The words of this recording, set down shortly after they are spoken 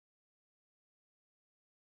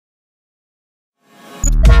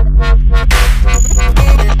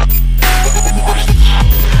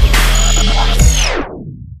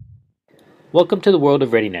Welcome to the world of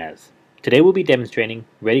ReadyNAS. Today we'll be demonstrating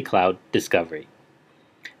ReadyCLOUD Discovery.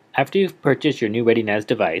 After you've purchased your new ReadyNAS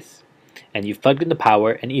device and you've plugged in the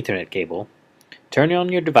power and Ethernet cable, turn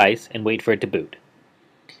on your device and wait for it to boot.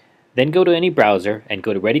 Then go to any browser and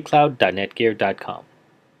go to readycloud.netgear.com.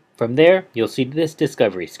 From there, you'll see this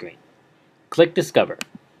discovery screen. Click Discover.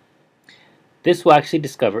 This will actually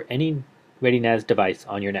discover any ReadyNAS device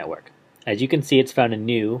on your network. As you can see, it's found a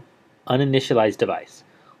new, uninitialized device.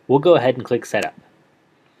 We'll go ahead and click Setup.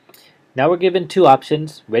 Now we're given two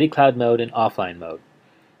options, ReadyCloud mode and offline mode.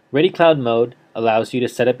 ReadyCloud mode allows you to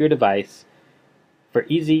set up your device for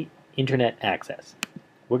easy internet access.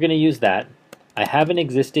 We're going to use that. I have an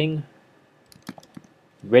existing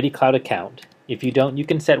ReadyCloud account. If you don't, you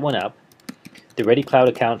can set one up. The ReadyCloud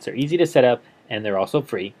accounts are easy to set up and they're also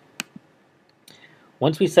free.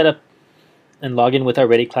 Once we set up and log in with our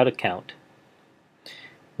ReadyCloud account,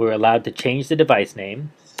 we're allowed to change the device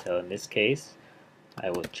name. So in this case, I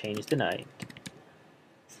will change the night.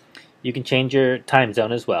 You can change your time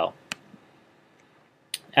zone as well.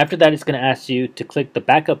 After that, it's going to ask you to click the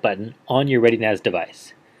backup button on your ReadyNAS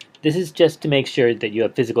device. This is just to make sure that you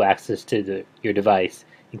have physical access to your device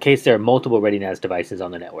in case there are multiple ReadyNAS devices on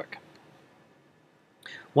the network.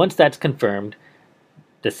 Once that's confirmed,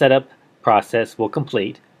 the setup process will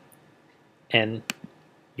complete and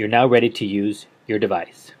you're now ready to use your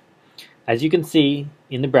device. As you can see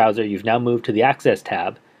in the browser, you've now moved to the Access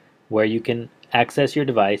tab where you can access your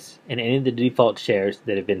device and any of the default shares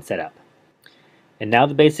that have been set up. And now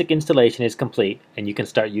the basic installation is complete and you can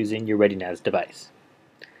start using your ReadyNAS device.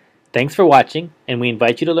 Thanks for watching, and we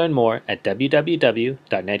invite you to learn more at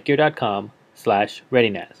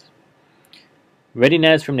www.netgear.com/ReadyNAS.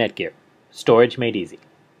 ReadyNAS from NETGEAR. Storage made easy.